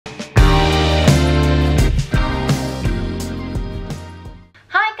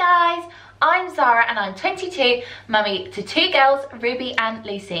I'm 22, mummy to 2 girls, Ruby and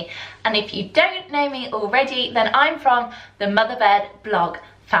Lucy. And if you don't know me already, then I'm from the Motherbyrdblog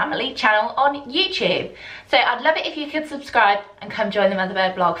family channel on YouTube. So I'd love it if you could subscribe and come join the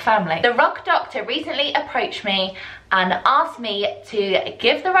Motherbyrdblog family. The Rug Doctor recently approached me and asked me to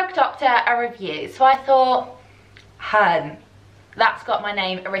give the Rug Doctor a review. So I thought, that's got my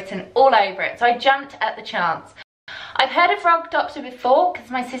name written all over it. So I jumped at the chance. I've heard of Rug Doctor before because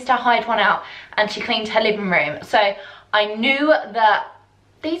my sister hired one out and she cleaned her living room. So I knew that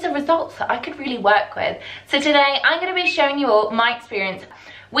these are results that I could really work with. So today I'm going to be showing you all my experience.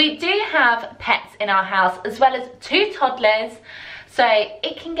 We do have pets in our house as well as 2 toddlers. So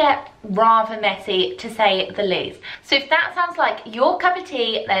it can get rather messy to say the least. So if that sounds like your cup of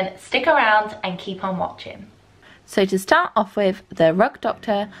tea, then stick around and keep on watching. So to start off with, the Rug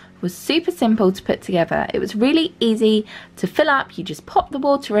Doctor was super simple to put together. It was really easy to fill up. You just pop the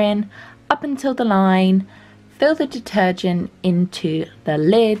water in up until the line, fill the detergent into the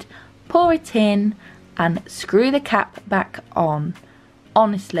lid, pour it in and screw the cap back on.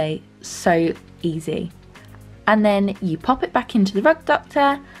 Honestly, so easy. And then you pop it back into the Rug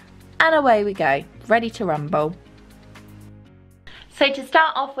Doctor and away we go, ready to rumble. So to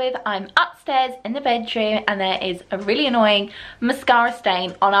start off with, I'm upstairs in the bedroom and there is a really annoying mascara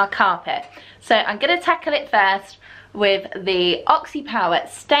stain on our carpet. So I'm going to tackle it first with the Oxy Power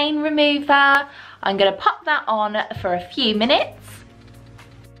stain remover. I'm going to pop that on for a few minutes.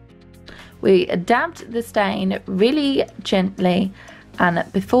 We dabbed the stain really gently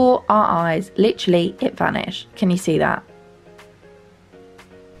and before our eyes, literally it vanished. Can you see that?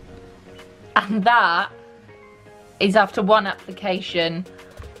 And that is after one application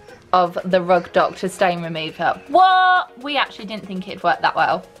of the Rug Doctor stain remover. What? We actually didn't think it'd work that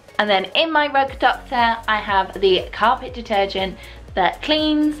well. And then in my Rug Doctor, I have the carpet detergent that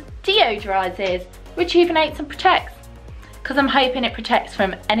cleans, deodorizes, rejuvenates and protects. Because I'm hoping it protects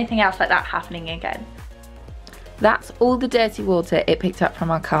from anything else like that happening again. That's all the dirty water it picked up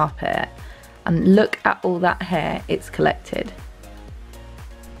from our carpet. And look at all that hair it's collected.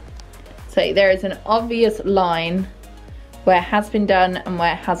 So there is an obvious line where it has been done and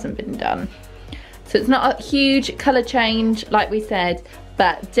where it hasn't been done. So it's not a huge colour change like we said,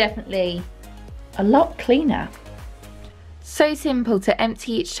 but definitely a lot cleaner. So simple to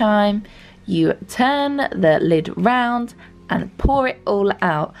empty each time. You turn the lid round and pour it all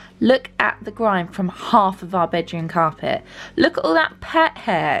out. Look at the grime from half of our bedroom carpet. Look at all that pet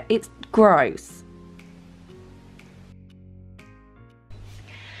hair, it's gross.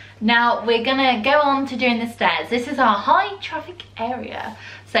 Now we're gonna go on to doing the stairs. This is our high traffic area.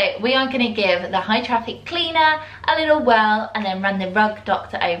 So we are gonna give the high traffic cleaner a little whirl and then run the Rug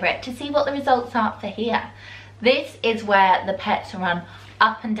Doctor over it to see what the results are for here. This is where the pets run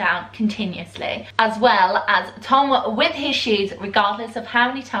up and down continuously, as well as Tom with his shoes, regardless of how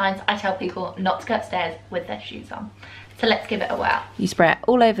many times I tell people not to go upstairs with their shoes on. So let's give it a whirl. You spray it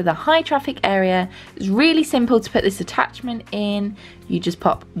all over the high traffic area. It's really simple to put this attachment in. You just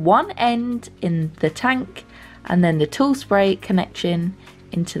pop one end in the tank and then the tool spray connection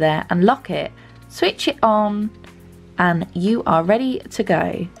into there and lock it. Switch it on and you are ready to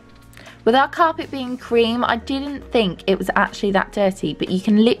go. With our carpet being cream, I didn't think it was actually that dirty, but you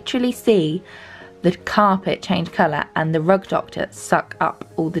can literally see the carpet change colour and the Rug Doctor suck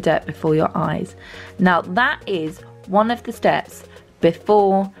up all the dirt before your eyes. Now that is one of the steps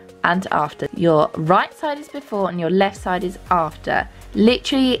before and after. Your right side is before and your left side is after.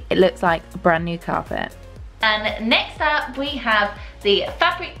 Literally, it looks like a brand new carpet. And next up we have the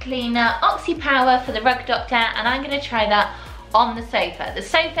fabric cleaner Oxy Power for the Rug Doctor, and I'm going to try that on the sofa. The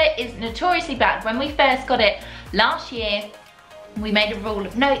sofa is notoriously bad. When we first got it last year, we made a rule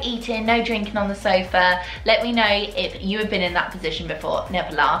of no eating, no drinking on the sofa. Let me know if you have been in that position before.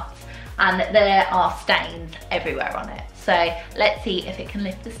 Never laughed. And there are stains everywhere on it. So let's see if it can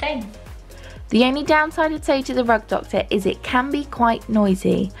lift the stains. The only downside I'd say to the Rug Doctor is it can be quite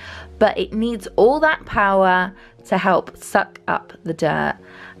noisy, but it needs all that power to help suck up the dirt.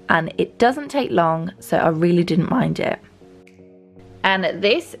 And it doesn't take long, so I really didn't mind it. And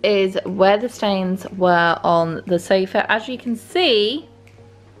this is where the stains were on the sofa. As you can see,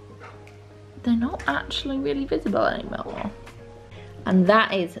 they're not actually really visible anymore. And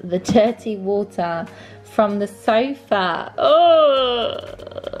that is the dirty water from the sofa. Oh!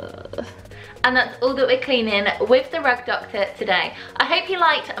 And that's all that we're cleaning with the Rug Doctor today. I hope you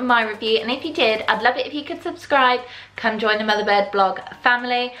liked my review, and if you did, I'd love it if you could subscribe, come join the Motherbyrdblog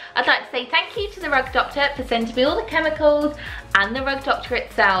family. I'd like to say thank you to the Rug Doctor for sending me all the chemicals and the Rug Doctor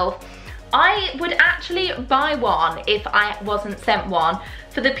itself. I would actually buy one if I wasn't sent one,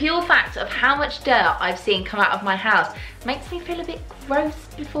 for the pure fact of how much dirt I've seen come out of my house. It makes me feel a bit gross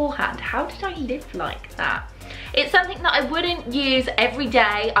beforehand. How did I live like that? It's something that I wouldn't use every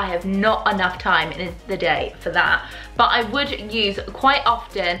day. I have not enough time in the day for that, but I would use quite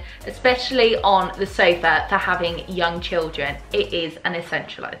often, especially on the sofa for having young children. It is an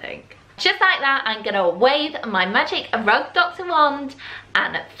essential, I think. Just like that, I'm gonna wave my magic rug doctor wand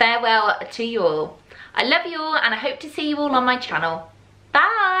and farewell to you all. I love you all and I hope to see you all on my channel.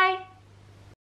 Bye!